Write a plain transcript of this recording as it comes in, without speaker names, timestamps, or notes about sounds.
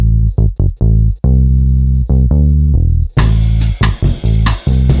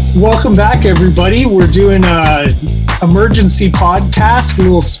Welcome back, everybody. We're doing a emergency podcast, a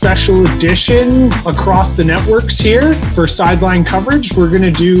little special edition across the networks here for sideline coverage.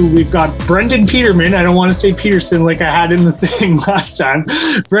 We've got Brendan Peterman. I don't want to say Peterson like I had in the thing last time.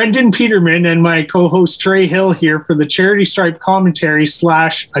 Brendan Peterman and my co-host Trey Hill here for the Charity Stripe commentary /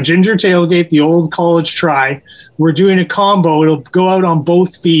 a ginger tailgate, the old college try. We're doing a combo. It'll go out on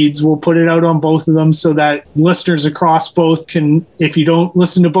both feeds. We'll put it out on both of them so that listeners across both can, if you don't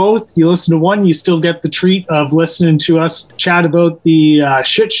listen to both, you listen to one, you still get the treat of listening to us chat about the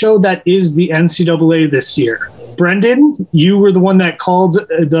shit show that is the NCAA this year. Brendan, you were the one that called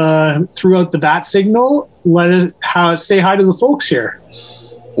threw out the bat signal. Say hi to the folks here.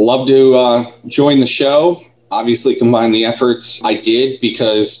 Love to join the show. Obviously combine the efforts. I did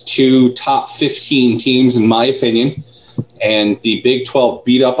because two top 15 teams, in my opinion, and the Big 12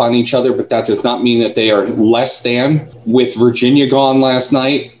 beat up on each other, but that does not mean that they are less than. With Virginia gone last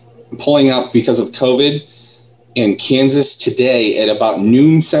night, pulling out because of COVID, and Kansas today at about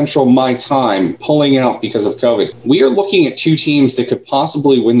noon central my time, pulling out because of COVID. We are looking at two teams that could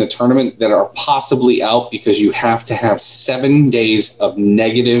possibly win the tournament that are possibly out because you have to have 7 days of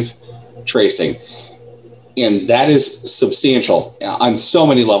negative tracing. And that is substantial on so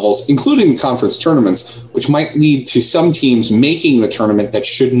many levels, including conference tournaments, which might lead to some teams making the tournament that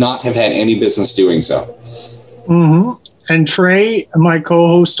should not have had any business doing so. Mm-hmm. And Trey, my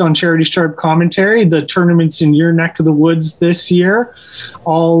co-host on Charity Stripe Commentary, the tournament's in your neck of the woods this year.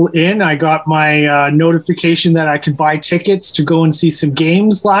 All in. I got my notification that I could buy tickets to go and see some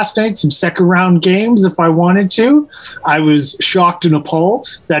games last night, some second round games if I wanted to. I was shocked and appalled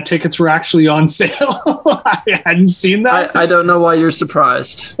that tickets were actually on sale. I hadn't seen that. I don't know why you're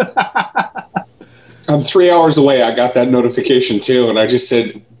surprised. I'm 3 hours away. I got that notification too, and I just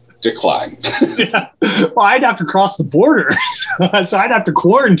said, decline. Yeah. Well, I'd have to cross the border, so I'd have to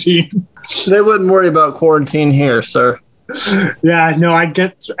quarantine. They wouldn't worry about quarantine here, sir. Yeah, no, I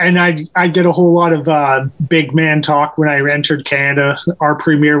get a whole lot of big man talk when I entered Canada. Our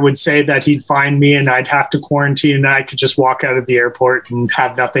premier would say that he'd find me and I'd have to quarantine and I could just walk out of the airport and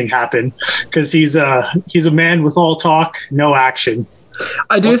have nothing happen because he's a man with all talk, no action.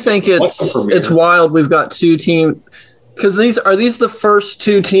 I do think it's wild. We've got two teams. Because these the first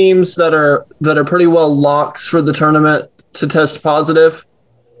two teams that are pretty well locks for the tournament to test positive?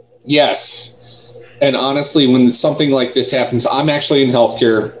 Yes. And honestly, when something like this happens, I'm actually in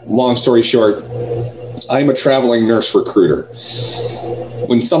healthcare. Long story short, I'm a traveling nurse recruiter.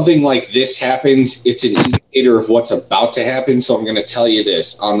 When something like this happens, it's an indicator of what's about to happen. So I'm going to tell you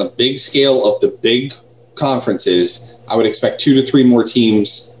this. On the big scale of the big conferences, I would expect 2 to 3 more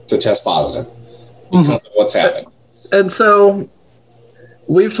teams to test positive because of what's happened. And so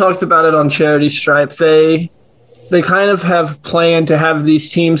we've talked about it on Charity Stripe. They kind of have planned to have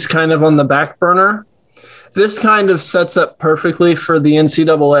these teams kind of on the back burner. This kind of sets up perfectly for the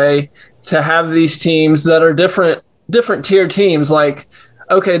NCAA to have these teams that are different tier teams. Like,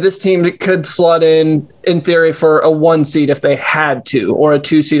 okay, this team could slot in theory, for a 1 seed if they had to, or a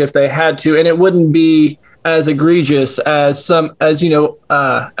 2 seed if they had to, and it wouldn't be as egregious as say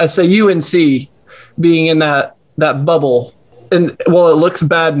UNC being in that bubble. And while it looks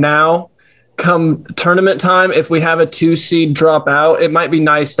bad now, come tournament time, if we have a 2 seed drop out, it might be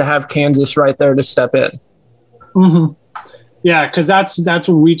nice to have Kansas right there to step in. Mm-hmm. Yeah, because that's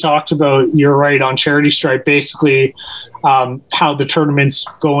what we talked about. You're right, on Charity Stripe. Basically, how the tournament's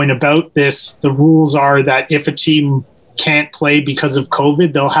going about this. The rules are that if a team can't play because of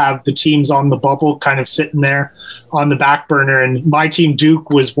COVID, they'll have the teams on the bubble kind of sitting there on the back burner. And my team, Duke,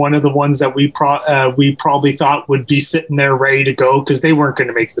 was one of the ones that we probably thought would be sitting there ready to go because they weren't going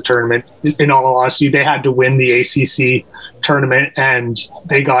to make the tournament. In all honesty, they had to win the ACC tournament, and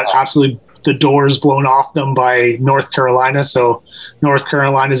they got absolutely the doors blown off them by North Carolina. So North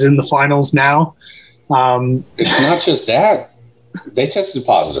Carolina's in the finals now. It's not just that. They tested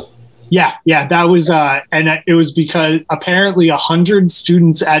positive. Yeah, that was, and it was because apparently 100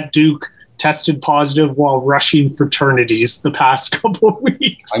 students at Duke tested positive while rushing fraternities the past couple of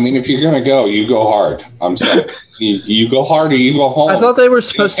weeks. I mean, if you're going to go, you go hard. I'm sorry. You go hard or you go home. I thought they were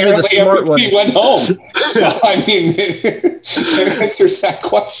supposed to be the smart ones. He went home. So, I mean, it answers that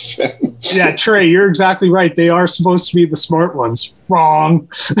question. Yeah, Trey, you're exactly right. They are supposed to be the smart ones. Wrong.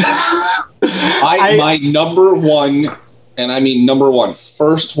 My number one, and I mean number one,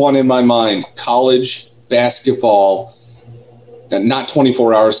 first one in my mind, college basketball, not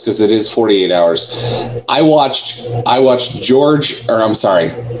 24 hours because it is 48 hours. I watched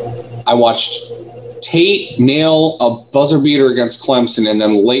Tate nail a buzzer beater against Clemson, and then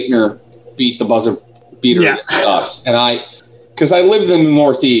Leitner beat the buzzer beater against us. And because I lived in the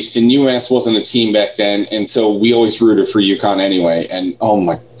Northeast and UMass wasn't a team back then, and so we always rooted for UConn anyway. And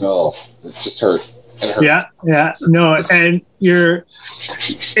it just hurt. It hurt. Yeah. No, and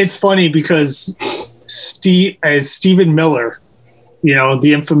it's funny because Stephen Miller,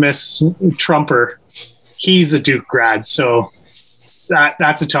 the infamous Trumper, he's a Duke grad, so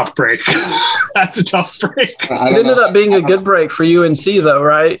that's a tough break. That's a tough break. It ended up being a good break for UNC, though,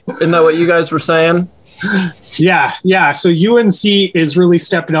 right? Isn't that what you guys were saying? Yeah. So UNC is really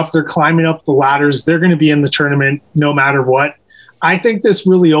stepping up. They're climbing up the ladders. They're going to be in the tournament no matter what. I think this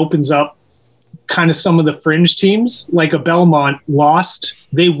really opens up kind of some of the fringe teams, like a Belmont lost.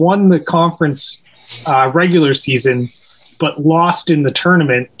 They won the conference regular season, but lost in the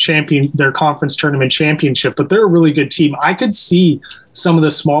tournament their conference tournament championship. But they're a really good team. I could see some of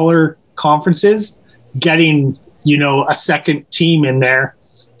the smaller conferences getting, a second team in there,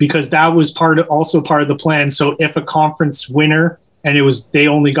 because that was also part of the plan. So if a conference winner and they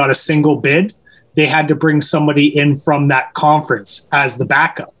only got a single bid, they had to bring somebody in from that conference as the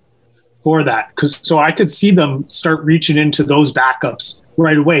backup for that. So I could see them start reaching into those backups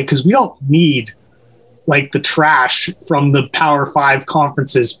right away, because we don't need like the trash from the Power 5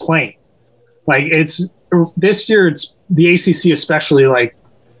 conferences playing. Like this year, it's the ACC especially, like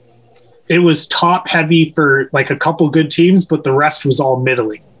it was top heavy for like a couple good teams, but the rest was all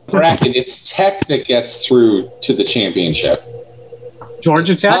middling. Bracket, it's Tech that gets through to the championship.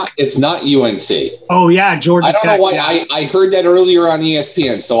 Georgia Tech? It's not UNC. Oh, yeah, Georgia Tech. I don't know why. I heard that earlier on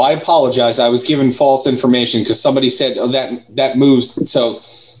ESPN, so I apologize. I was given false information because somebody said, that moves. So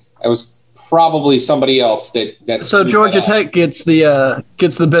I was probably somebody else that. So Georgia Tech gets the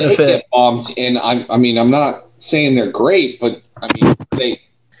benefit. They get bumped, and I'm not saying they're great, but they.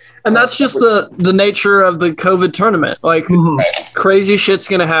 And that's just the nature of the COVID tournament. Like crazy shit's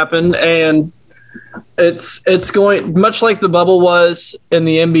going to happen, and it's going much like the bubble was in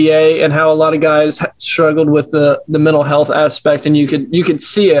the NBA, and how a lot of guys struggled with the mental health aspect, and you could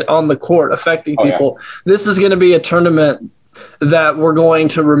see it on the court affecting people. Yeah. This is going to be a tournament that we're going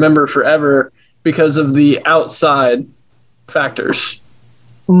to remember forever because of the outside factors.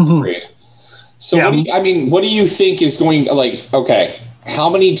 Great. So what do you think is going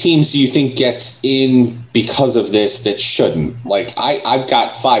how many teams do you think gets in because of this that shouldn't? Like I've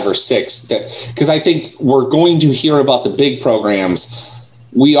got 5 or 6 because I think we're going to hear about the big programs.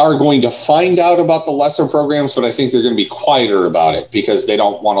 We are going to find out about the lesser programs, but I think they're going to be quieter about it because they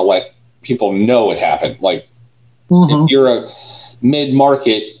don't want to let people know it happened. Like if you're a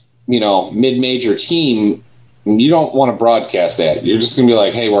mid-market, mid-major team, you don't want to broadcast that. You're just going to be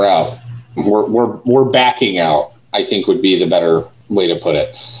like, hey, we're out. We're backing out, I think would be the better way to put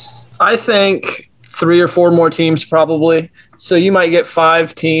it. I think 3 or 4 more teams probably. So you might get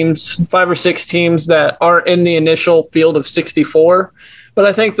 5 or 6 teams that aren't in the initial field of 64. But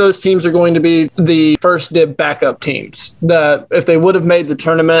I think those teams are going to be the first dib backup teams that if they would have made the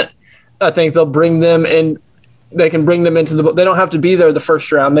tournament, I think they'll bring them in. They can bring them into they don't have to be there the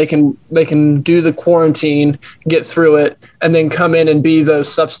first round. They can do the quarantine, get through it, and then come in and be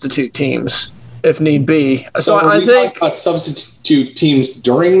those substitute teams if need be. So I think about substitute teams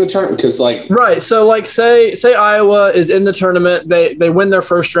during the tournament because right. So say Iowa is in the tournament, they win their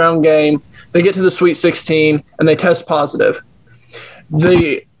first round game, they get to the Sweet 16 and they test positive.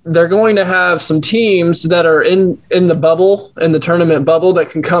 They're going to have some teams that are in the bubble, in the tournament bubble, that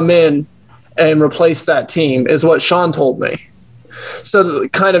can come in and replace that team, is what Shawn told me. So the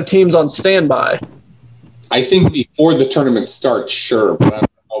kind of teams on standby. I think before the tournament starts, sure, but I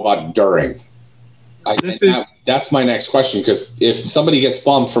don't know about during. That's my next question, because if somebody gets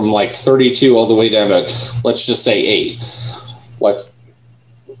bumped from 32 all the way down to, let's just say 8,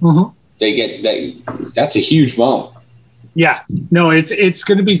 they get that. That's a huge bump. Yeah, no, it's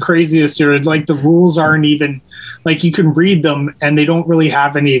going to be crazy this year. Like the rules aren't even you can read them and they don't really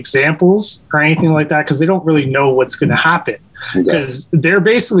have any examples or anything like that because they don't really know what's going to happen because they're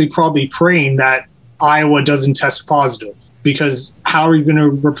basically probably praying that Iowa doesn't test positive. Because how are you going to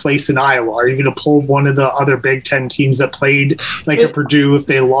replace in Iowa? Are you going to pull one of the other Big Ten teams that played a Purdue if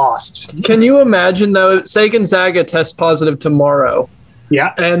they lost? Can you imagine though? Say Gonzaga tests positive tomorrow,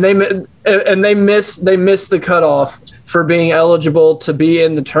 and they miss the cutoff for being eligible to be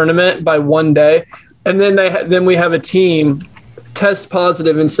in the tournament by 1 day, and then we have a team test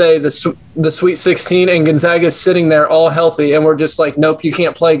positive and say the Sweet 16 and Gonzaga's sitting there all healthy, and we're just like, nope, you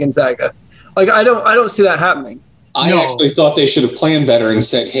can't play Gonzaga. I don't see that happening. I actually thought they should have planned better and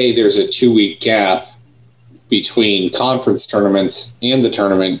said, hey, there's a 2-week gap between conference tournaments and the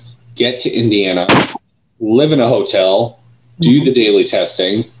tournament. Get to Indiana, live in a hotel, do the daily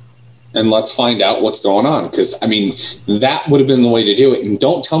testing, and let's find out what's going on. Because, I mean, that would have been the way to do it. And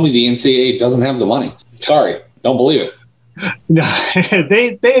don't tell me the NCAA doesn't have the money. Sorry, don't believe it. No,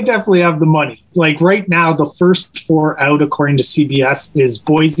 they definitely have the money. Like right now, the first 4 out, according to CBS, is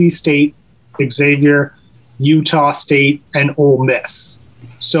Boise State, Xavier, Utah State, and Ole Miss.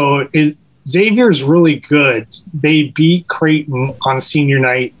 So Xavier's really good. They beat Creighton on senior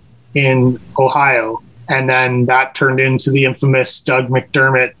night in Ohio, and then that turned into the infamous Doug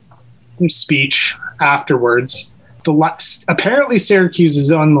McDermott speech afterwards. Apparently Syracuse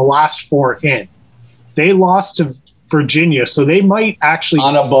is on the last 4 in. They lost to Virginia, so they might actually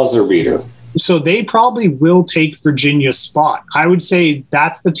on a buzzer beater. So they probably will take Virginia's spot. I would say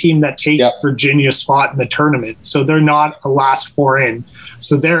that's the team that takes Virginia's spot in the tournament. So they're not a last 4 in.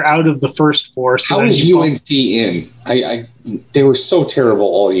 So they're out of the first 4. So how is UNC in? They were so terrible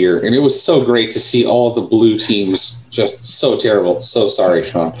all year, and it was so great to see all the blue teams just so terrible. So sorry,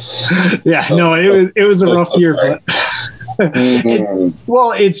 Shawn. Yeah, no, it was a rough year, but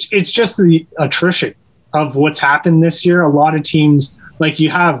it's just the attrition of what's happened this year. A lot of teams, like you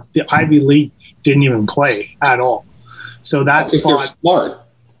have the Ivy League, didn't even play at all. So that's if they're smart.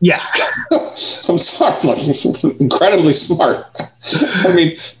 Yeah. I'm sorry, like, incredibly smart. I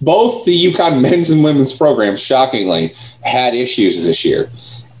mean, both the UConn men's and women's programs, shockingly, had issues this year.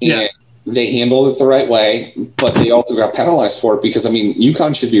 And they handled it the right way, but they also got penalized for it because, I mean,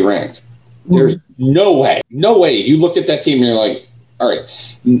 UConn should be ranked. There's no way. You look at that team and you're like, all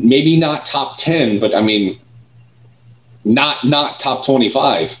right, maybe not top 10, but I mean, not top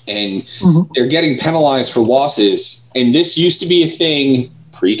 25. And they're getting penalized for losses. And this used to be a thing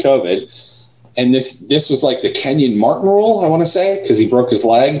pre-COVID. And this was like the Kenyon Martin rule, I want to say, because he broke his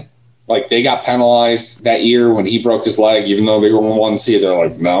leg. Like they got penalized that year when he broke his leg, even though they were 1 seed. They're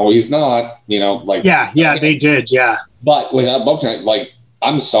like, no, he's not. You know, like they did, yeah. But without Bucknight, like,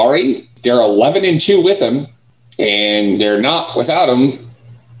 I'm sorry, they're 11-2 with him. And they're not without him.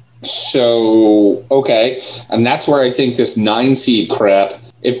 So, okay. And that's where I think this 9 seed crap,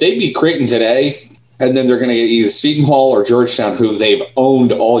 if they beat Creighton today, and then they're going to get either Seton Hall or Georgetown, who they've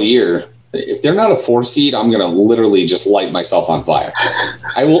owned all year, if they're not a 4 seed, I'm going to literally just light myself on fire.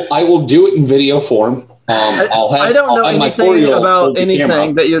 I will do it in video form. I don't know anything about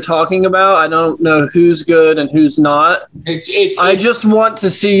anything that you're talking about. I don't know who's good and who's not. I just want to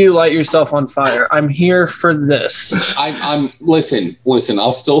see you light yourself on fire. I'm here for this. Listen,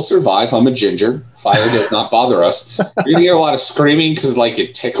 I'll still survive. I'm a ginger. Fire does not bother us. You're going to hear a lot of screaming because like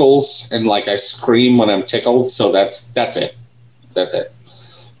it tickles and like I scream when I'm tickled. So that's it. That's it.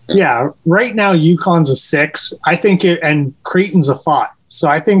 Yeah. Right now, UConn's a 6. I think and Creighton's a 5. So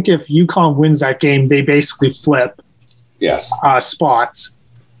I think if UConn wins that game, they basically flip spots,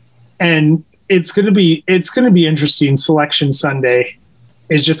 and it's going to be interesting. Selection Sunday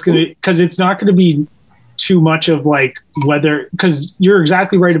is just going to, because it's not going to be too much of like whether, because you're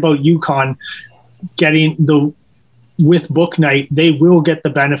exactly right about UConn getting with book night, they will get the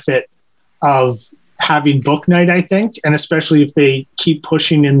benefit of having book night, I think, and especially if they keep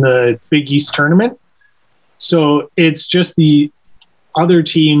pushing in the Big East tournament. So it's just the other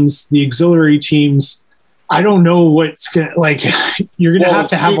teams, the auxiliary teams, I don't know what's going to, like, you're going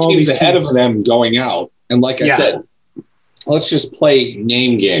to have all these ahead of them going out. And like I said, let's just play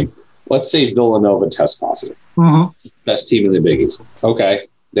name game. Let's say Villanova tests positive. Best team in the Big East. Okay,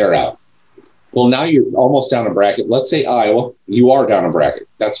 they're out. Well, now you're almost down a bracket. Let's say Iowa, you are down a bracket.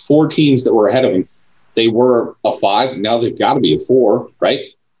 That's 4 teams that were ahead of them. They were a 5. Now they've got to be a 4, right?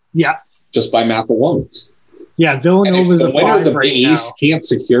 Yeah. Just by math alone. Yeah, Villanova's a 5 right now. If the winner of the Big East can't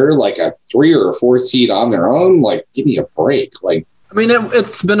secure like a 3 or a 4 seed on their own, like, give me a break. Like, I mean,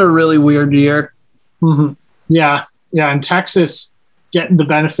 it's been a really weird year. Yeah, and Texas getting the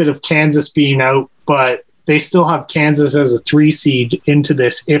benefit of Kansas being out, but they still have Kansas as a 3 seed into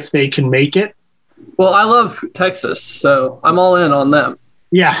this if they can make it. Well, I love Texas, so I'm all in on them.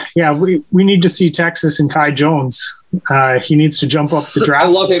 Yeah, we need to see Texas and Kai Jones. He needs to jump up the draft. I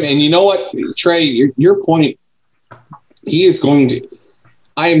love him, and you know what, Trey, your point. He is going to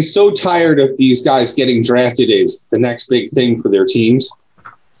 – I am so tired of these guys getting drafted as the next big thing for their teams.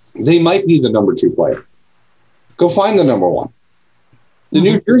 They might be the number 2 player. Go find the number 1. The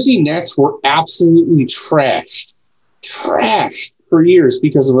New Jersey Nets were absolutely trashed for years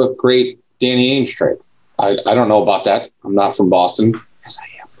because of a great Danny Ainge trade. I don't know about that. I'm not from Boston. Yes, I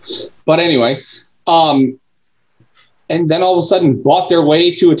am. But anyway, and then all of a sudden bought their way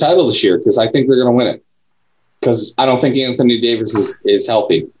to a title this year because I think they're going to win it. Because I don't think Anthony Davis is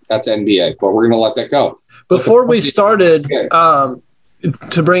healthy. That's NBA, but we're going to let that go. Before we started,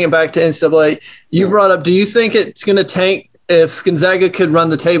 to bring it back to NCAA, you brought up, do you think it's going to tank if Gonzaga could run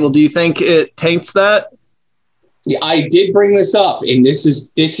the table, do you think it taints that? Yeah, I did bring this up, and this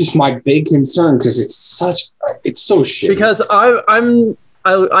is my big concern because it's so shitty. Because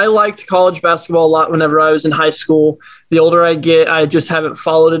I liked college basketball a lot whenever I was in high school. The older I get, I just haven't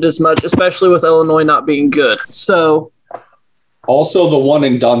followed it as much, especially with Illinois not being good. So, also the one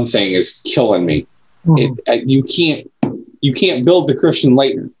and done thing is killing me. You can't build the Christian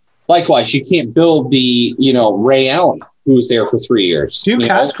Laettner. Likewise, you can't build the Ray Allen, who was there for 3 years. Duke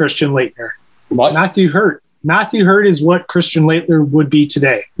has Christian Laettner. What? Matthew Hurt. Matthew Hurt is what Christian Laettner would be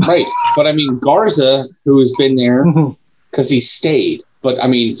today. Right, but I mean Garza, who has been there because he stayed. But, I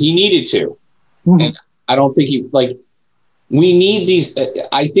mean, he needed to. And I don't think we need these.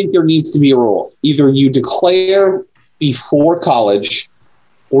 I think there needs to be a rule. Either you declare before college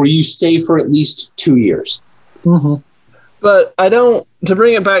or you stay for at least 2 years. But to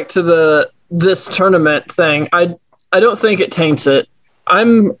bring it back to this tournament thing, I don't think it taints it.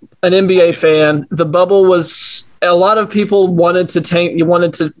 I'm an NBA fan. The bubble was – a lot of people wanted to taint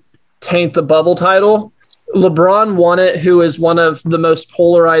the bubble title. LeBron won it, who is one of the most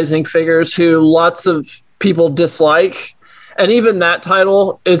polarizing figures who lots of people dislike. And even that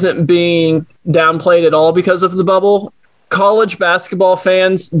title isn't being downplayed at all because of the bubble. College basketball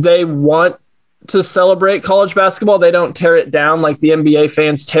fans, they want to celebrate college basketball. They don't tear it down like the NBA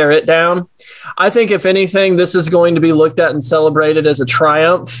fans tear it down. I think, if anything, this is going to be looked at and celebrated as a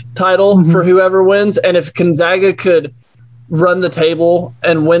triumph title for whoever wins. And if Gonzaga could run the table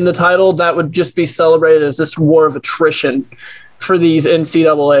and win the title, that would just be celebrated as this war of attrition for these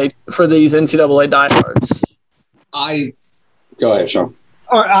NCAA diehards. Go ahead, Shawn.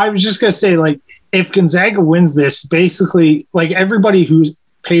 I was just going to say, if Gonzaga wins this, basically, everybody who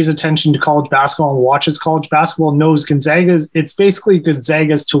pays attention to college basketball and watches college basketball knows it's basically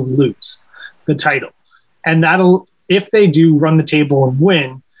Gonzaga's to lose the title. And if they do run the table and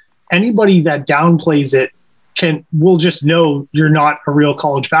win, anybody that downplays it will just know you're not a real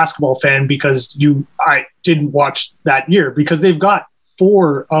college basketball fan because I didn't watch that year, because they've got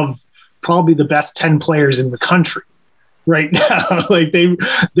 4 of probably the best 10 players in the country right now.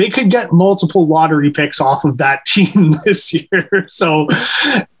 They could get multiple lottery picks off of that team this year. So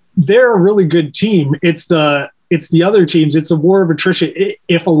they're a really good team. It's the other teams. It's a war of attrition.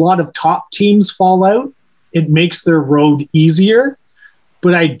 If a lot of top teams fall out, it makes their road easier,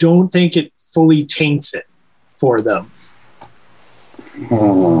 but I don't think it fully taints it for them.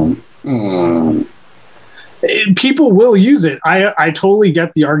 People will use it. I totally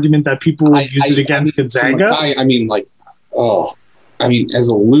get the argument that people will use it against Gonzaga. As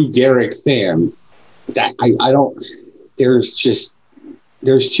a Lou Gehrig fan, that I don't.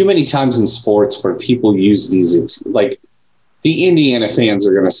 There's too many times in sports where people use these. The Indiana fans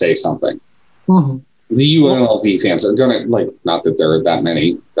are going to say something. The UNLV fans are going to not that there are that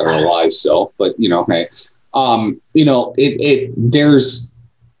many that are alive still, but hey. There's.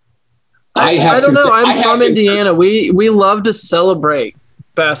 I don't know. I'm from Indiana. We love to celebrate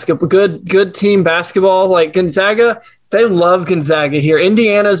basketball. Good team basketball. Like Gonzaga, they love Gonzaga here.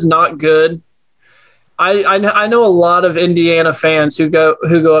 Indiana's not good. I know a lot of Indiana fans who go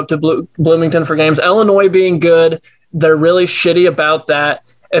up to Bloomington for games. Illinois being good, they're really shitty about that.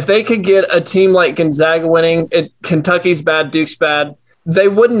 If they could get a team like Gonzaga winning, Kentucky's bad, Duke's bad, they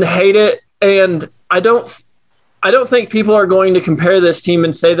wouldn't hate it. And I don't think people are going to compare this team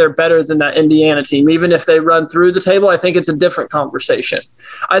and say they're better than that Indiana team. Even if they run through the table, I think it's a different conversation.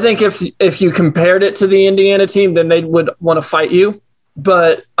 I think if you compared it to the Indiana team, then they would want to fight you.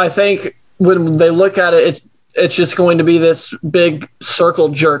 But I think when they look at it, it's just going to be this big circle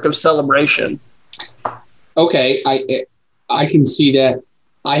jerk of celebration. Okay, I can see that.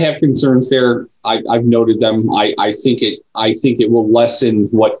 I have concerns there. I've noted them. I think it will lessen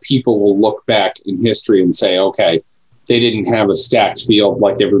what people will look back in history and say, okay, they didn't have a stacked field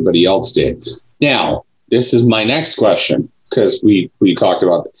like everybody else did. Now, this is my next question, because we talked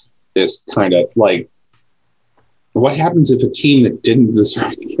about this kind of what happens if a team that didn't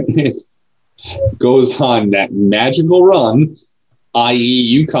deserve to get in goes on that magical run,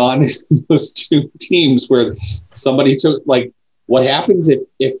 i.e. UConn, those 2 teams where somebody took what happens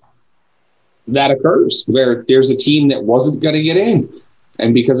if that occurs, where there's a team that wasn't going to get in,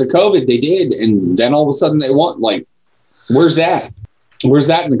 and because of COVID they did, and then all of a sudden they won? Where's that in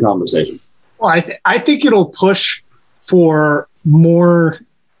the conversation? Well, I think it'll push for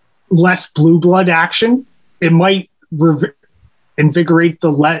less blue blood action. It might invigorate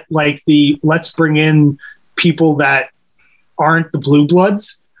let's bring in people that aren't the blue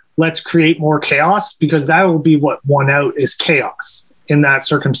bloods. Let's create more chaos, because that will be what won out, is chaos in that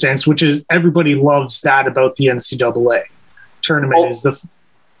circumstance, which is everybody loves that about the NCAA. tournament is the.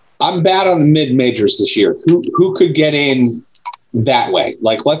 I'm bad on the mid majors this year. Who could get in that way?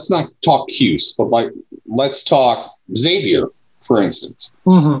 Like, let's not talk Cuse, but like, let's talk Xavier, for instance.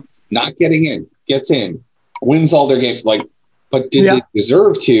 Mm-hmm. Not getting in, gets in, wins all their games. Like, but did they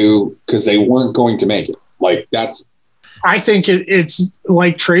deserve to? Because they weren't going to make it. Like, that's. I think it's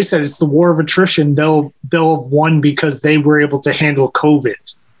like Trey said. It's the war of attrition. They'll have won because they were able to handle COVID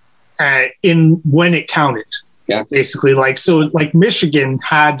in when it counted. Yeah, basically, like Michigan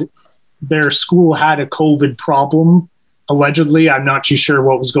their school had a COVID problem, allegedly. I'm not too sure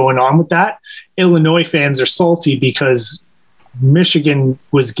what was going on with that. Illinois fans are salty because Michigan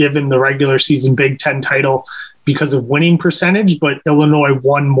was given the regular season Big Ten title because of winning percentage, but Illinois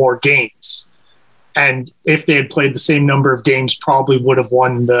won more games. And if they had played the same number of games, probably would have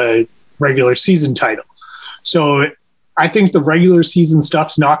won the regular season title. So I think the regular season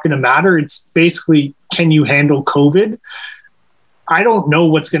stuff's not going to matter. It's basically, can you handle COVID? I don't know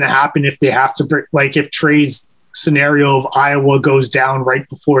what's going to happen if they have to, like if Trey's scenario of Iowa goes down right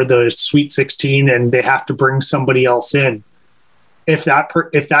before the Sweet 16 and they have to bring somebody else in. If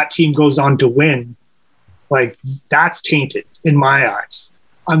that team goes on to win, like that's tainted in my eyes,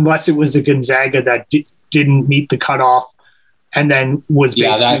 unless it was a Gonzaga that didn't meet the cutoff and then was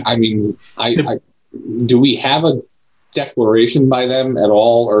basically. Do we have a declaration by them at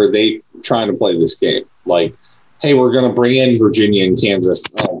all, or are they trying to play this game like, hey, we're going to bring in Virginia and Kansas,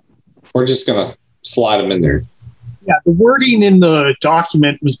 we're just going to slide them in there? Yeah, the wording in the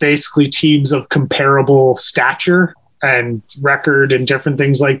document was basically teams of comparable stature and record and different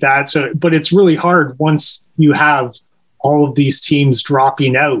things like that. So, but it's really hard once you have all of these teams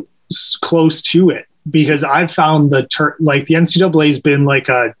dropping out close to it, because I've found the NCAA has been like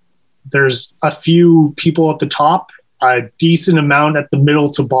there's a few people at the top, a decent amount at the middle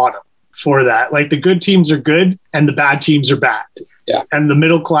to bottom for that. Like the good teams are good and the bad teams are bad. Yeah. And the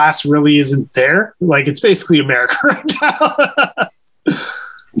middle class really isn't there. Like it's basically America right now.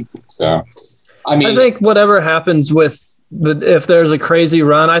 So, I think whatever happens if there's a crazy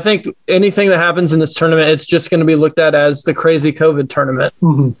run, I think anything that happens in this tournament, it's just going to be looked at as the crazy COVID tournament.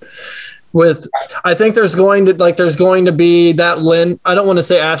 Mm-hmm. I think there's going to be that I don't want to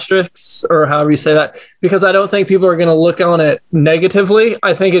say asterisks or however you say that, because I don't think people are going to look on it negatively.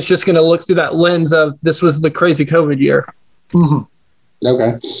 I think it's just going to look through that lens of this was the crazy COVID year. Mm-hmm.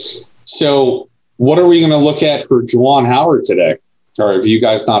 Okay. So what are we going to look at for Juwan Howard today? Or have you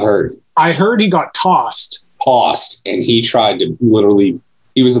guys not heard? I heard he got tossed, and he tried to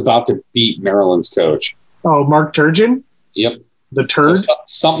he was about to beat Maryland's coach. Oh, Mark Turgeon? Yep. The turd? So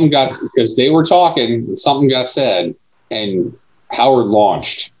something because they were talking, something got said, and Howard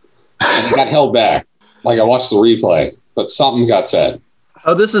launched. And he got held back. Like I watched the replay, but something got said.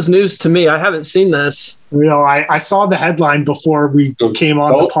 Oh, this is news to me. I haven't seen this. You know, I saw the headline before we came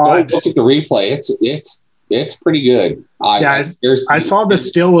on the pod. Look at the replay. It's pretty good. I saw the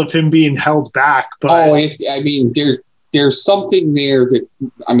still of him being held back. But there's something there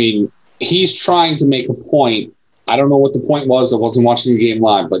that, he's trying to make a point. I don't know what the point was. I wasn't watching the game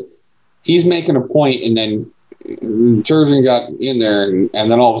live, but he's making a point, and then Turgeon got in there, and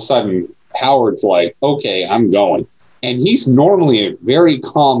then all of a sudden Howard's like, okay, I'm going. And he's normally a very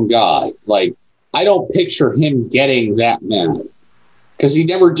calm guy. Like, I don't picture him getting that mad because he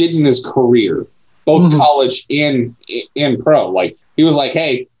never did in his career, both college and pro. Like, he was like,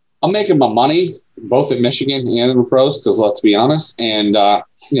 hey, I'm making my money both at Michigan and in the pros because let's be honest. And, oh,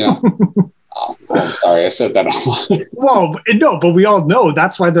 I'm sorry, I said that out loud. Well, no, but we all know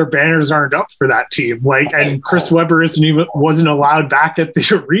that's why their banners aren't up for that team. Like, and Chris Webber wasn't allowed back at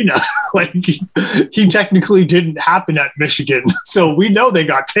the arena. Like, he technically didn't happen at Michigan, so we know they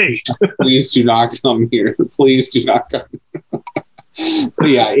got paid. Please do not come here. Please do not come. But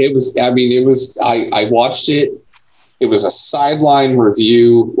yeah, it was. I watched it. It was a sideline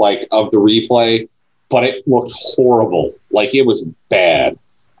review, like of the replay, but it looked horrible. Like it was bad.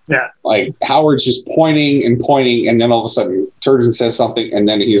 Yeah. Like Howard's just pointing, and then all of a sudden Turgeon says something, and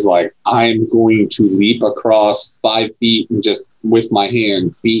then he's like, I'm going to leap across 5 feet and just with my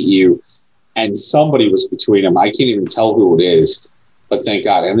hand beat you. And somebody was between them. I can't even tell who it is, but thank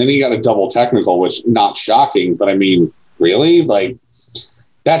God. And then he got a double technical, which not shocking, but really? Like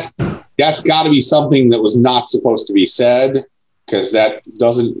that's got to be something that was not supposed to be said, because that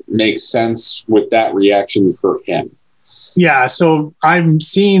doesn't make sense with that reaction for him. Yeah, so I'm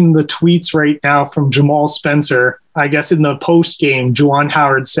seeing the tweets right now from Jamal Spencer. I guess in the post game, Juwan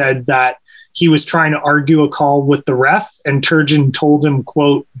Howard said that he was trying to argue a call with the ref, and Turgeon told him,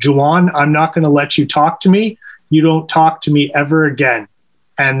 quote, Juwan, I'm not going to let you talk to me. You don't talk to me ever again.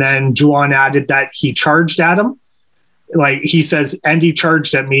 And then Juwan added that he charged at him. Like he says, Andy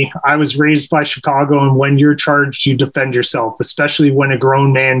charged at me. I was raised by Chicago, and when you're charged, you defend yourself, especially when a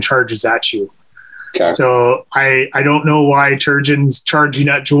grown man charges at you. Okay. So I don't know why Turgeon's charging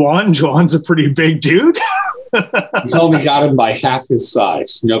at Juwan. Juwan's a pretty big dude. He's only got him by half his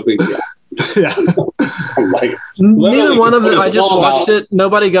size. No big deal. Yeah. Like, neither one of them. I just watched it.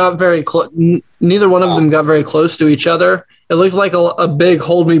 Nobody got very close. Neither one of them got very close to each other. It looked like a big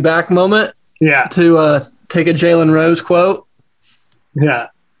hold me back moment. Yeah. To take a Jalen Rose quote. Yeah.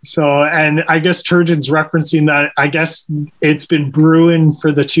 So, and I guess Turgeon's referencing that. I guess it's been brewing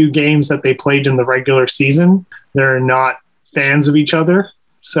for the 2 games that they played in the regular season. They're not fans of each other.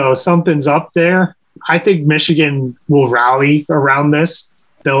 So something's up there. I think Michigan will rally around this.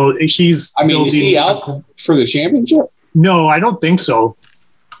 Is he out for the championship? No, I don't think so.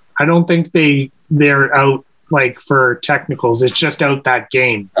 I don't think they're out like for technicals. It's just out that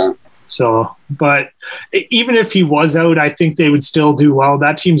game. Okay. So, but even if he was out, I think they would still do well.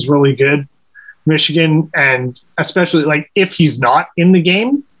 That team's really good, Michigan, and especially like if he's not in the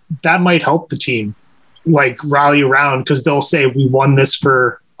game, that might help the team like rally around because they'll say we won this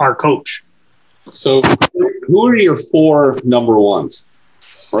for our coach. So, who are your 4 number ones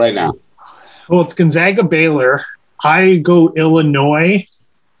right now? Well, it's Gonzaga, Baylor. I go Illinois,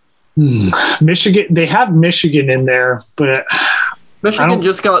 Michigan. They have Michigan in there, but Michigan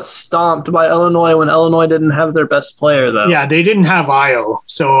just got stomped by Illinois when Illinois didn't have their best player, though. Yeah, they didn't have Io,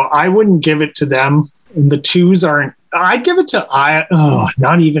 so I wouldn't give it to them. The 2s aren't. I'd give it to Iowa. Oh,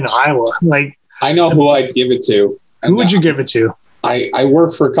 not even Iowa. Like I know who I'd give it to. Who would you give it to? I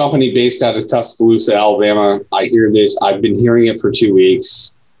work for a company based out of Tuscaloosa, Alabama. I hear this. I've been hearing it for 2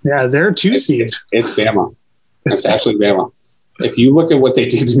 weeks. Yeah, they're a 2 seed. It's Bama. It's actually Bama. If you look at what they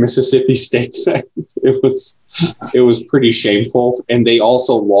did to Mississippi State today, it was pretty shameful. And they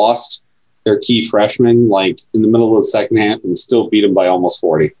also lost their key freshman like in the middle of the second half and still beat them by almost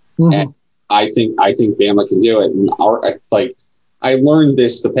 40. Mm-hmm. And I think Bama can do it. And I learned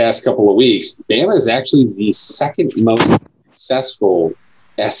this the past couple of weeks. Bama is actually the second most successful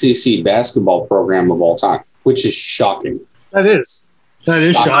SEC basketball program of all time, which is shocking. That is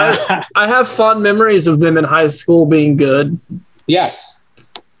shocking. I have fond memories of them in high school being good. Yes.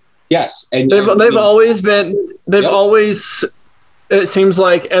 And they've always been. They've always. It seems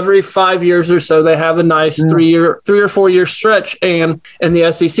like every 5 years or so they have a nice 3 or 4 year stretch, and in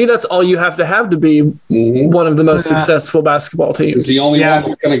the SEC, that's all you have to be one of the most successful basketball teams. The only one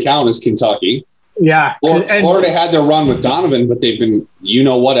that's going to count is Kentucky. Yeah, Florida had their run with Donovan, but they've been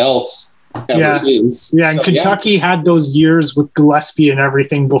what else ever since. Yeah, and Kentucky had those years with Gillespie and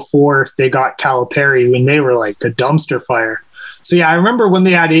everything before they got Calipari when they were like a dumpster fire. So, yeah, I remember when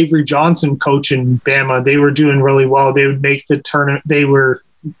they had Avery Johnson coaching Bama, they were doing really well. They would make the tournament. They were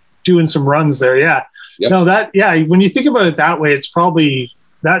doing some runs there. Yeah. Yep. No, when you think about it that way, it's probably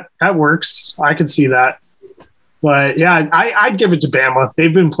that works. I could see that. But, yeah, I'd give it to Bama.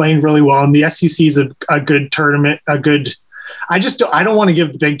 They've been playing really well, and the SEC is a good tournament, I don't want to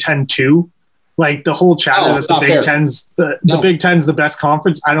give the Big Ten 2. Like the whole chatter that the Big Ten's the Big Ten's the best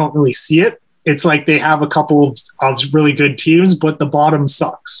conference. I don't really see it. It's like they have a couple of really good teams, but the bottom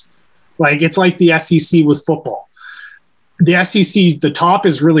sucks. Like it's like the SEC with football. The SEC, the top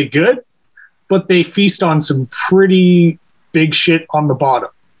is really good, but they feast on some pretty big shit on the bottom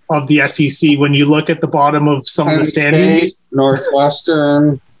of the SEC. When you look at the bottom of some of the standings,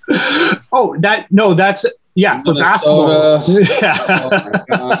 Northwestern. That's for basketball. Yeah. Oh my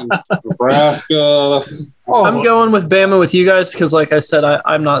God. Nebraska. I'm going with Bama with you guys because, like I said,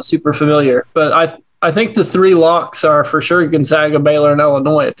 I'm not super familiar. But I think the 3 locks are for sure Gonzaga, Baylor, and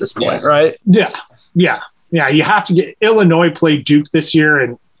Illinois at this point, right? Yeah. You have to get Illinois played Duke this year,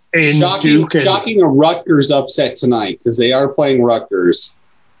 and shocking a Rutgers upset tonight because they are playing Rutgers.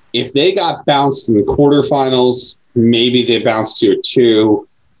 If they got bounced in the quarterfinals, maybe they bounced to a 2.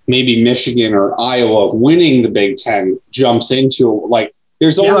 Maybe Michigan or Iowa winning the Big Ten jumps into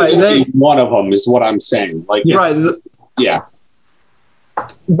there's only one of them is what I'm saying.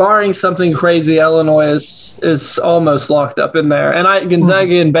 Barring something crazy, Illinois is almost locked up in there. And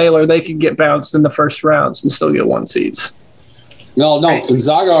Gonzaga and Baylor, they could get bounced in the first rounds and still get 1 seeds. No,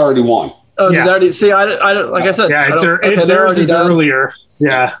 Gonzaga already won. Oh, did they already? See, I don't. Like I said, theirs is earlier.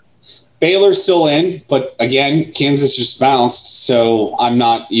 Yeah. Baylor's still in, but again, Kansas just bounced, so I'm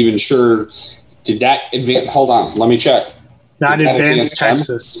not even sure. Did that advance? Hold on, let me check. That advanced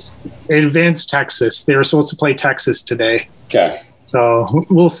Texas. It advanced Texas. They were supposed to play Texas today. Okay. So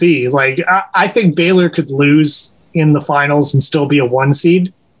we'll see. I think Baylor could lose in the finals and still be a 1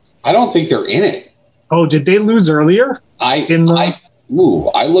 seed. I don't think they're in it. Oh, did they lose earlier? I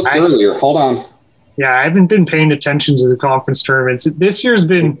looked earlier. Hold on. Yeah, I haven't been paying attention to the conference tournaments. This year's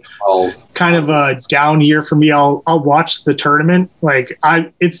been kind of a down year for me. I'll watch the tournament. Like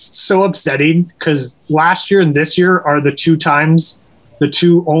it's so upsetting because last year and this year are the two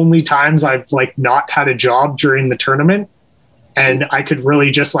only times I've like not had a job during the tournament, and I could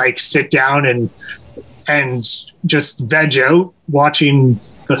really just like sit down and just veg out watching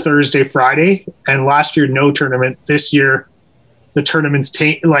the Thursday, Friday. And last year, no tournament. This year, the tournament's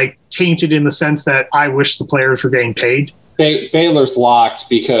tainted in the sense that I wish the players were getting paid. Baylor's locked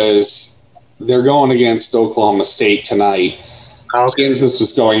because they're going against Oklahoma State tonight. Okay. Kansas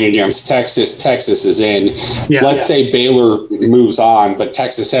was going against Texas. Texas is in. Yeah, Let's say Baylor moves on, but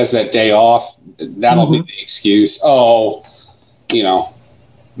Texas has that day off. That'll be the excuse. Oh,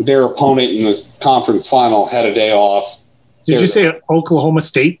 their opponent in the conference final had a day off. Did you say Oklahoma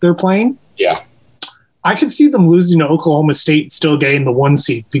State they're playing? Yeah. I could see them losing to Oklahoma State, still getting the 1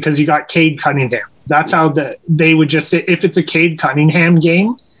 seed because you got Cade Cunningham. That's how they would just say if it's a Cade Cunningham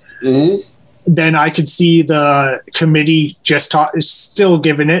game, then I could see the committee just still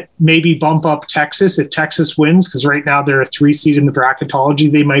giving it. Maybe bump up Texas if Texas wins because right now they're a 3 seed in the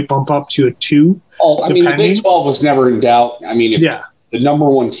bracketology. They might bump up to a 2. Oh, I mean, the Big 12 was never in doubt. I mean, if the number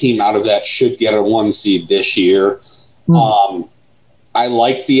 1 team out of that should get a 1 seed this year. I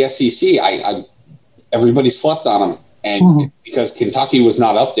like the SEC. Everybody slept on them, and because Kentucky was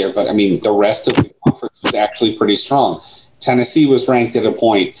not up there, but I mean, the rest of the conference was actually pretty strong. Tennessee was ranked at a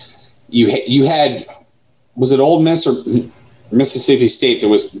point. You had, was it Ole Miss or Mississippi State that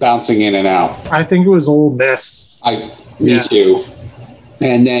was bouncing in and out? I think it was Ole Miss. Me too.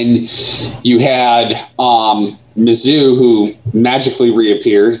 And then you had Mizzou, who magically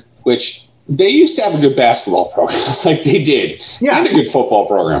reappeared, which they used to have a good basketball program, like they did, and a good football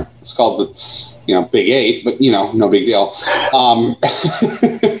program. It's called the Big 8, but, no big deal.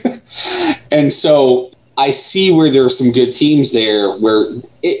 And so I see where there are some good teams there where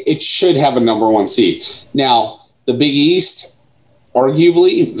it should have a number 1 seed. Now, the Big East,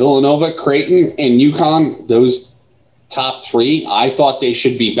 arguably, Villanova, Creighton, and UConn, those top 3, I thought they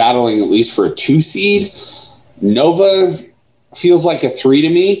should be battling at least for a 2 seed. Nova feels like a 3 to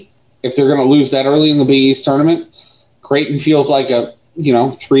me if they're going to lose that early in the Big East tournament. Creighton feels like a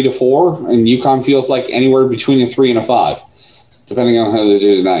 3 to 4, and UConn feels like anywhere between a 3 and a 5, depending on how they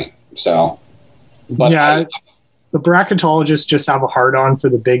do tonight. So, but the bracketologists just have a hard on for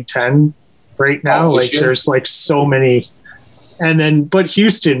the Big Ten right now. There's like so many, but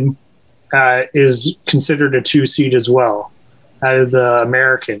Houston is considered a 2 seed as well out of the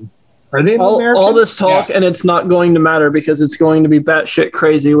American. Are they in the American? All this talk, and it's not going to matter because it's going to be batshit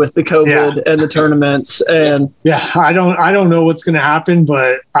crazy with the COVID and the tournaments. And I don't know what's going to happen,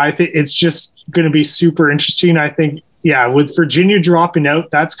 but I think it's just going to be super interesting. I think, with Virginia dropping out,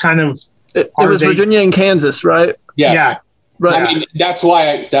 that's kind of it was Virginia and Kansas, right? Yes. Yeah. Right. I mean, that's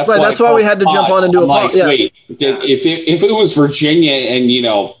why we had to jump on and do a pod. Wait, if it was Virginia and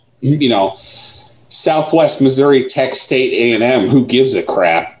Southwest Missouri, Tech State, A&M, who gives a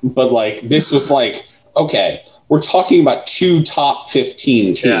crap? But this was okay, we're talking about 2 top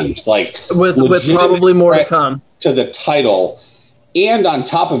 15 teams, with probably more to come to the title. And on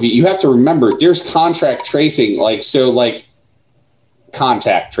top of it, you have to remember there's contract tracing,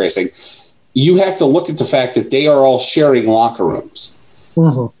 contact tracing. You have to look at the fact that they are all sharing locker rooms.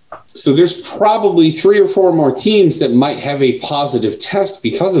 So there's probably 3 or 4 more teams that might have a positive test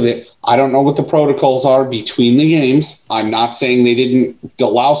because of it. I don't know what the protocols are between the games. I'm not saying they didn't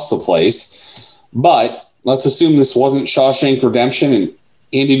delouse the place, but let's assume this wasn't Shawshank Redemption and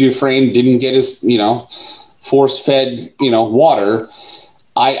Andy Dufresne didn't get his, force-fed, water.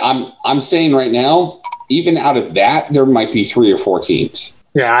 I'm saying right now, even out of that, there might be 3 or 4 teams.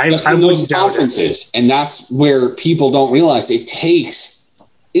 Yeah, I those conferences, and that's where people don't realize it takes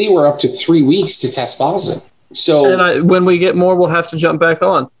anywhere up to 3 weeks to test positive. So, when we get more, we'll have to jump back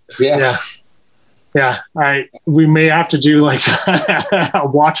on. Yeah. We may have to do a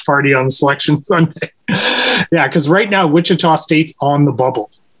watch party on Selection Sunday. Because right now Wichita State's on the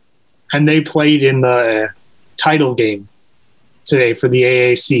bubble, and they played in the title game today for the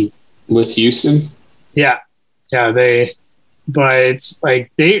AAC with Houston. But it's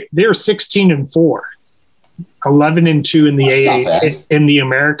they're 16-4, 11-2 in the in the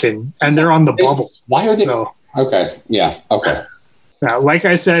American, and they're on the bubble. Why are they? Okay. Like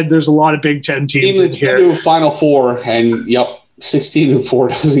I said, there's a lot of Big Ten teams in here. Do a Final Four, and 16-4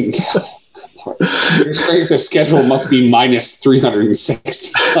 doesn't count. Their schedule must be minus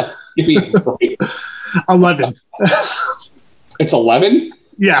 360. Give me a break. 11. It's 11.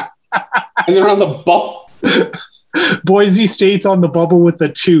 Yeah, and they're on the bubble. Boise State's on the bubble with the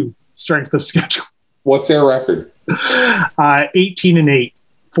 2 strength of schedule. What's their record? 18-8,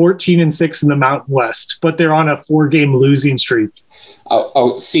 14-6 in the Mountain West, but they're on a 4-game losing streak.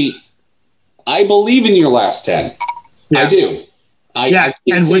 See, I believe in your last 10. Yeah. I do. I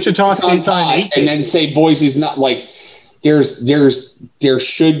and Wichita State's on 8. And then say Boise's not like there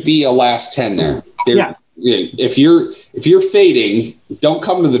should be a last 10 there. If you're fading, don't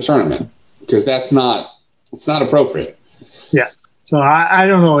come to the tournament because it's not appropriate. Yeah. So I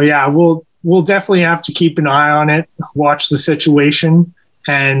don't know. Yeah, we'll definitely have to keep an eye on it, watch the situation,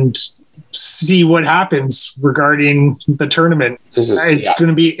 and see what happens regarding the tournament. It's going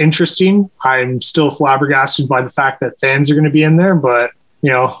to be interesting. I'm still flabbergasted by the fact that fans are going to be in there, but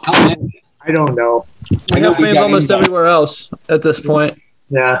I don't know. I know fans almost everywhere else at this point.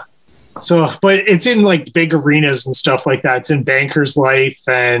 Yeah. So, but it's in like big arenas and stuff like that. It's in Bankers Life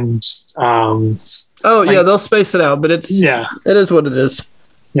and they'll space it out, but it is what it is.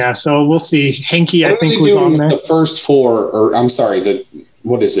 Yeah, so we'll see. Henke, I think, was on there. The first 4, or I'm sorry,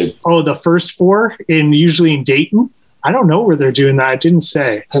 what is it? Oh, the first 4 usually in Dayton. I don't know where they're doing that. It didn't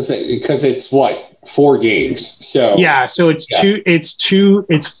say. Because it's what, 4 games. So yeah, so it's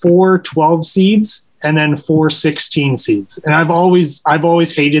 4 12 seeds and then 4 16 seeds. And I've always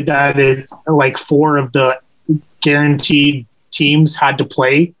hated that it's like 4 of the guaranteed teams had to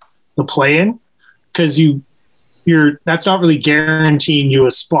play the play-in because that's not really guaranteeing you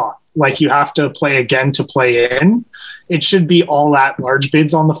a spot. Like you have to play again to play in. It should be all at-large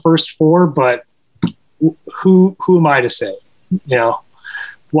bids on the first 4, but who am I to say?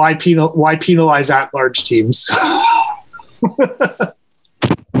 Why penalize at-large teams?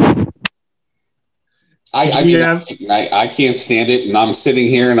 I can't stand it, and I'm sitting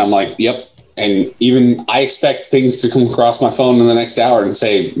here and I'm like, yep. And even I expect things to come across my phone in the next hour and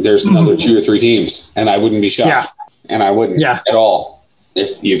say there's another 2 or 3 teams, and I wouldn't be shocked. Yeah. And I wouldn't at all.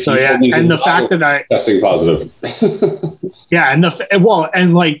 If and the fact that testing positive. Yeah, and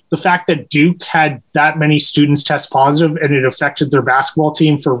the fact that Duke had that many students test positive and it affected their basketball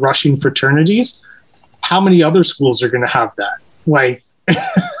team for rushing fraternities. How many other schools are going to have that? Like,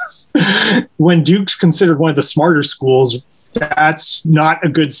 when Duke's considered one of the smarter schools, that's not a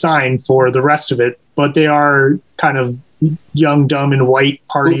good sign for the rest of it. But they are kind of young, dumb, and white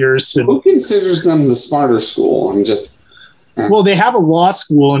partiers. Who considers them the smarter school? Well, they have a law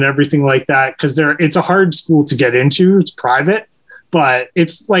school and everything like that because it's a hard school to get into. It's private, but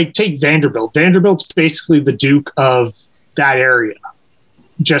it's like take Vanderbilt. Vanderbilt's basically the Duke of that area,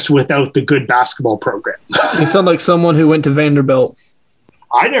 just without the good basketball program. You sound like someone who went to Vanderbilt.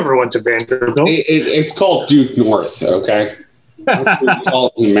 I never went to Vanderbilt. It's called Duke North, okay? That's what we call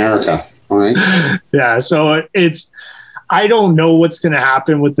it in America, all right? Yeah, so I don't know what's going to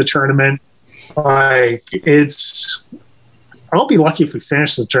happen with the tournament. I'll be lucky if we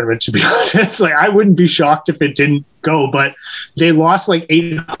finish the tournament, to be honest. Like, I wouldn't be shocked if it didn't go, but they lost like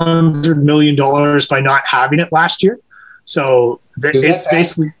 $800 million by not having it last year. So it's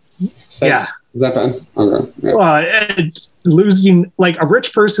basically, yeah. Is that bad? Okay. Yeah. Well, losing, like a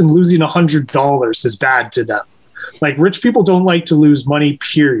rich person losing $100 is bad to them. Like, rich people don't like to lose money,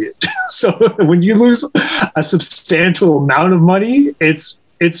 period. So when you lose a substantial amount of money, it's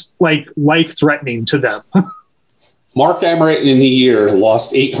like life-threatening to them. Mark Emmert in a year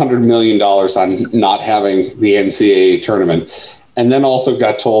lost $800 million on not having the NCAA tournament, and then also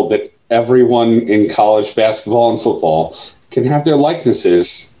got told that everyone in college basketball and football can have their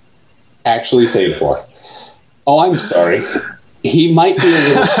likenesses actually paid for. Oh, I'm sorry. He might be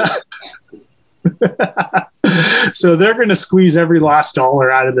a little... So they're going to squeeze every last dollar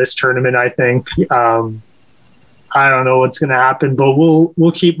out of this tournament, I think. I don't know what's going to happen, but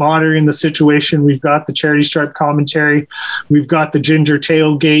we'll keep monitoring the situation. We've got the Charity Stripe commentary. We've got the Ginger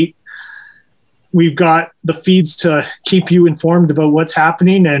Tailgate. We've got the feeds to keep you informed about what's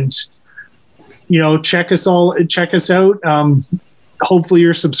happening, and check us out. Hopefully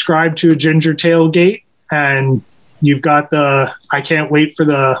you're subscribed to a Ginger Tailgate, and you've got I can't wait for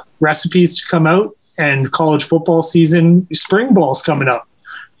the recipes to come out, and college football season, spring ball's coming up.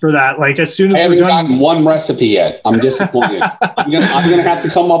 For that, like as soon as I haven't gotten one recipe yet. I'm disappointed. I'm gonna have to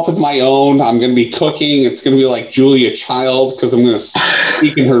come up with my own. I'm gonna be cooking. It's gonna be like Julia Child because I'm gonna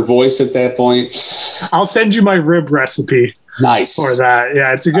speak in her voice at that point. I'll send you my rib recipe. Nice for that.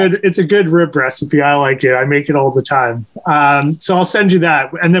 Yeah, it's a good rib recipe. I like it. I make it all the time. So I'll send you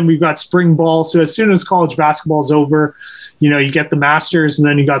that. And then we've got spring ball. So as soon as college basketball is over, you get the Masters, and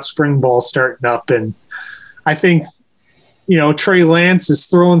then you got spring ball starting up. And I think Trey Lance is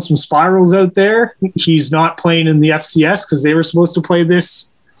throwing some spirals out there. He's not playing in the FCS because they were supposed to play this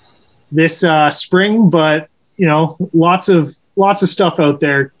spring, but lots of lots of stuff out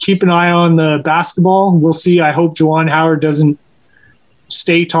there. Keep an eye on the basketball. We'll see. I hope Juwan Howard doesn't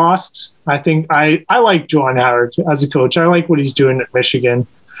stay tossed. I think I like Juwan Howard as a coach. I like what he's doing at Michigan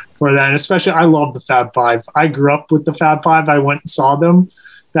for that. And especially, I love the Fab Five. I grew up with the Fab Five. I went and saw them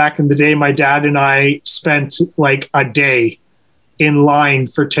back in the day. My dad and I spent like a day in line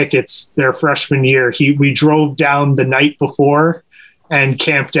for tickets their freshman year. We drove down the night before and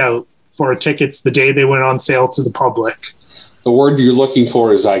camped out for tickets the day they went on sale to the public. The word you're looking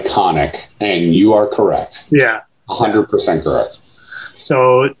for is iconic, and you are correct. Yeah. 100% correct.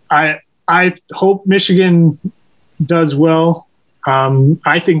 So I hope Michigan does well.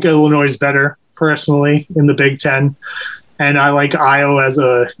 I think Illinois is better personally in the Big Ten, and I like Iowa as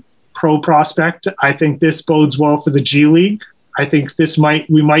a pro prospect. I think this bodes well for the G League. I think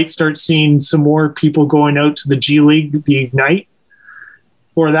we might start seeing some more people going out to the G League, the Ignite,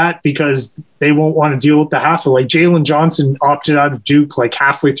 for that, because they won't want to deal with the hassle. Like Jalen Johnson opted out of Duke like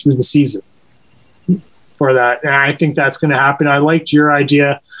halfway through the season for that. And I think that's going to happen. I liked your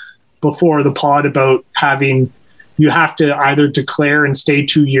idea before the pod about you have to either declare and stay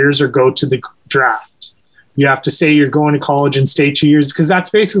 2 years or go to the draft. You have to say you're going to college and stay 2 years, because that's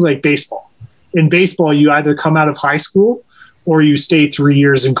basically like baseball. In baseball, you either come out of high school or you stay 3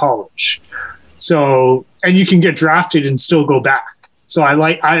 years in college. So, and you can get drafted and still go back. So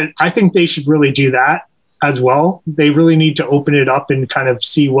I think they should really do that as well. They really need to open it up and kind of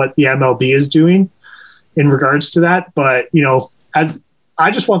see what the MLB is doing in regards to that. But, as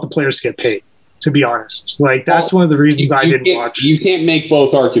I just want the players to get paid, to be honest. Like, that's one of the reasons I didn't watch. You can't make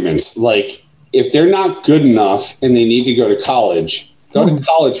both arguments. Like, if they're not good enough and they need to go to college, go to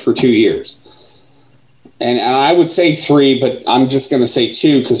college for 2 years. And I would say 3, but I'm just going to say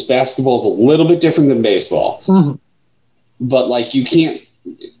 2 because basketball is a little bit different than baseball. Mm-hmm. But, like, you can't –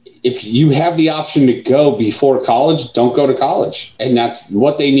 if you have the option to go before college, don't go to college. And that's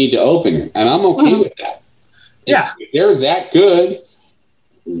what they need to open. And I'm okay with that. Yeah. If they're that good,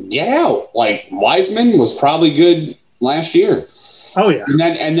 get out. Like, Wiseman was probably good last year. Oh, yeah.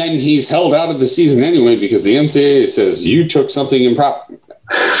 And then he's held out of the season anyway because the NCAA says you took something improper.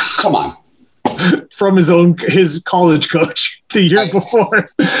 Come on. From his college coach the year before.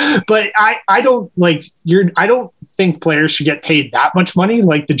 But I don't think players should get paid that much money.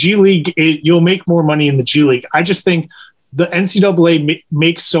 Like the G League, you'll make more money in the G League. I just think the NCAA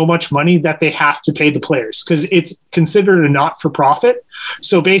makes so much money that they have to pay the players because it's considered a not-for-profit.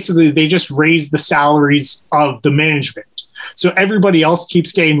 So basically they just raise the salaries of the management. So everybody else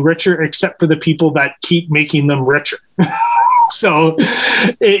keeps getting richer except for the people that keep making them richer. So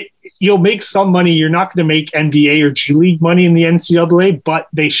you'll make some money. You're not going to make NBA or G League money in the NCAA, but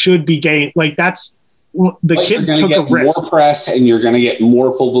they should be getting kids took a risk. More press and you're going to get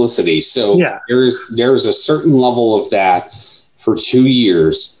more publicity. So there's a certain level of that for 2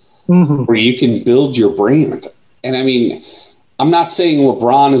 years where you can build your brand. And I mean, I'm not saying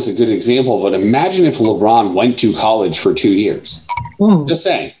LeBron is a good example, but imagine if LeBron went to college for 2 years. Just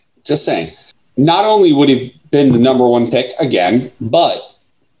saying. Not only would he been the number 1 pick again, but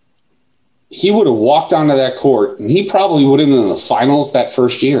he would have walked onto that court and he probably would have been in the finals that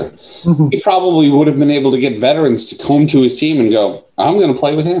first year. He probably would have been able to get veterans to come to his team and go, I'm going to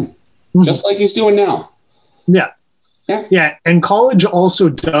play with him, just like he's doing now. Yeah. And college also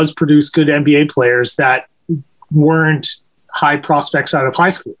does produce good NBA players that weren't high prospects out of high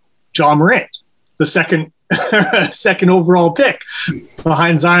school. John Morant, the second overall pick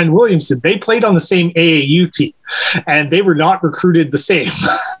behind Zion Williamson. They played on the same AAU team and they were not recruited the same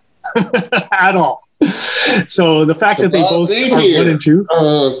at all. So the fact that they both are 1 and 2.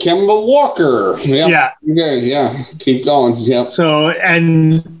 Kemba Walker. Yep. Yeah. Keep going. Yep. So,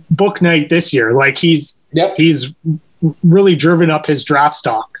 and Book Night this year, like he's really driven up his draft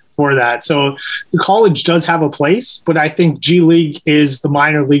stock for that. So the college does have a place, but I think G League is the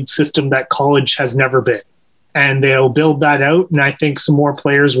minor league system that college has never been. And they'll build that out. And I think some more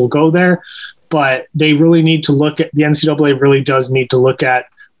players will go there, but they really need to look at the NCAA really does need to look at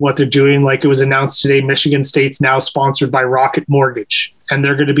what they're doing. Like it was announced today, Michigan State's now sponsored by Rocket Mortgage, and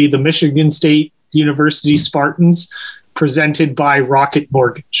they're going to be the Michigan State University Spartans presented by Rocket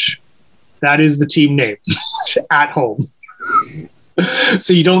Mortgage. That is the team name at home.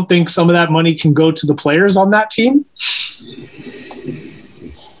 So you don't think some of that money can go to the players on that team?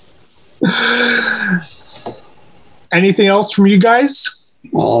 Anything else from you guys?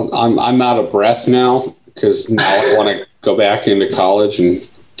 Well, I'm out of breath now because now I want to go back into college and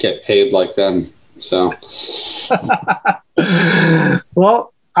get paid like them. So,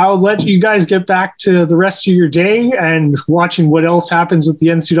 well, I'll let you guys get back to the rest of your day and watching what else happens with the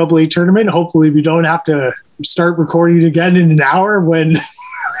NCAA tournament. Hopefully we don't have to start recording again in an hour when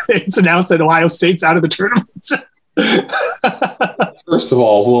it's announced that Ohio State's out of the tournament. First of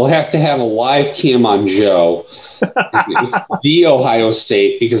all, we'll have to have a live cam on Joe. It's the Ohio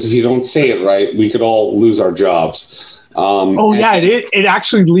State, because if you don't say it right, we could all lose our jobs. It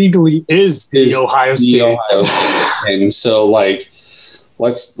actually legally is the Ohio State. And so, like,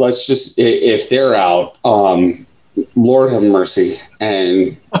 let's just, if they're out, Lord have mercy,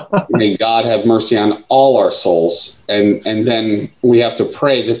 and may God have mercy on all our souls. And then we have to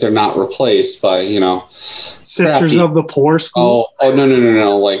pray that they're not replaced by, Sisters of the Poor school. Oh,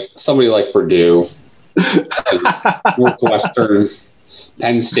 no. Like somebody like Purdue, Northwestern,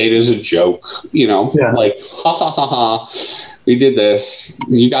 Penn State is a joke, like, ha, ha, ha, ha. We did this.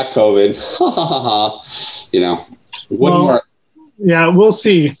 You got COVID. Ha, ha, ha, ha. Yeah, we'll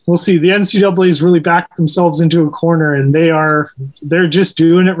see. The NCAA has really backed themselves into a corner, and they're just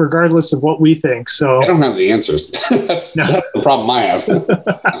doing it regardless of what we think. So I don't have the answers. That's the problem I have.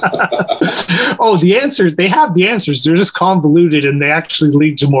 The answers. They have the answers. They're just convoluted, and they actually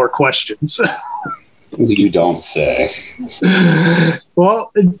lead to more questions. You don't say.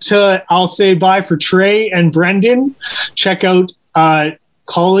 Well, I'll say bye for Trey and Brendan. Check out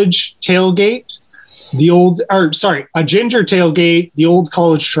College Tailgate. A Ginger Tailgate, the Old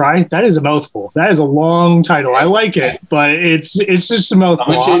College Try. That is a mouthful. That is a long title. I like it, but it's just a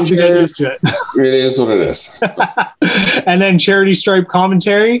mouthful. It is what it is. And then Charity Stripe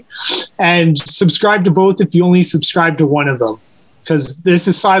Commentary. And subscribe to both if you only subscribe to one of them. Because this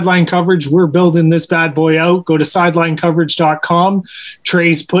is Sideline Coverage. We're building this bad boy out. Go to sidelinecoverage.com.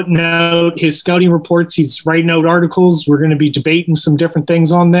 Trey's putting out his scouting reports. He's writing out articles. We're going to be debating some different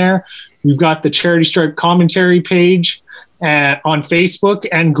things on there. We've got the Charity Stripe Commentary page on Facebook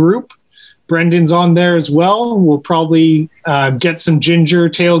and group. Brendan's on there as well. We'll probably get some Ginger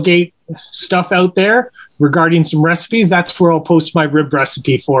Tailgate stuff out there regarding some recipes. That's where I'll post my rib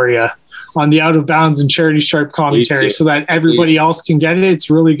recipe for you on the Out of Bounds and Charity Stripe Commentary so that everybody else can get it. It's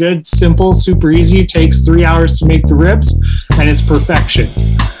really good, simple, super easy. It takes 3 hours to make the ribs, and it's perfection.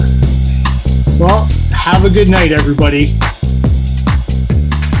 Well, have a good night, everybody.